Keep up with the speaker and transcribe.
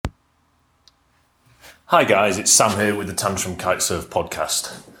Hi guys, it's Sam here with the Tantrum Kitesurf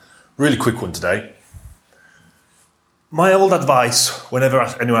podcast. Really quick one today. My old advice, whenever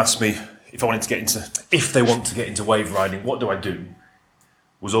anyone asks me if they want to get into wave riding, what do I do?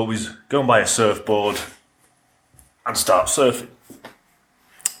 Was always go and buy a surfboard and start surfing.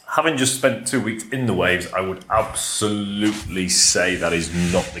 Having just spent 2 weeks in the waves, I would absolutely say that is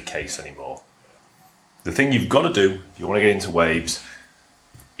not the case anymore. The thing you've got to do if you want to get into waves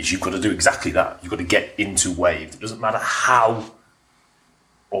is you've got to do exactly that. You've got to get into waves. It doesn't matter how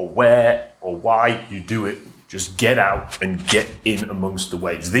or where or why you do it. Just get out and get in amongst the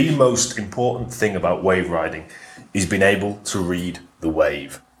waves. The most important thing about wave riding is being able to read the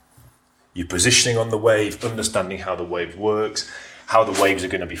wave. Your positioning on the wave, understanding how the wave works, how the waves are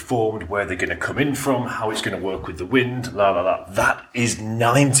going to be formed, where they're going to come in from, how it's going to work with the wind, That is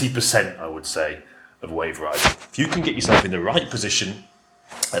 90%, I would say, of wave riding. If you can get yourself in the right position,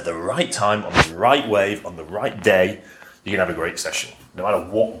 at the right time, on the right wave, on the right day, you're going to have a great session, no matter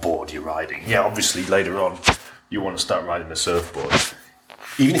what board you're riding. Yeah, obviously later on, you want to start riding a surfboard.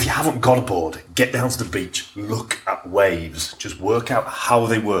 Even if you haven't got a board, get down to the beach, look at waves, just work out how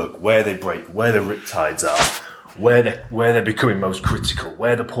they work, where they break, where the riptides are, where they're becoming most critical,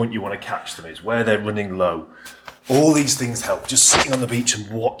 where the point you want to catch them is, where they're running low. All these things help. Just sitting on the beach and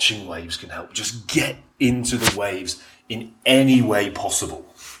watching waves can help. Just get into the waves in any way possible.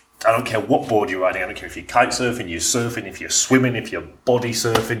 I don't care what board you're riding. I don't care if you're kite surfing, you're surfing, if you're swimming, if you're body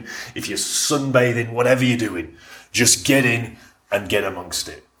surfing, if you're sunbathing, whatever you're doing. Just get in and get amongst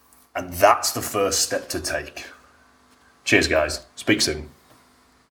it. And that's the first step to take. Cheers, guys. Speak soon.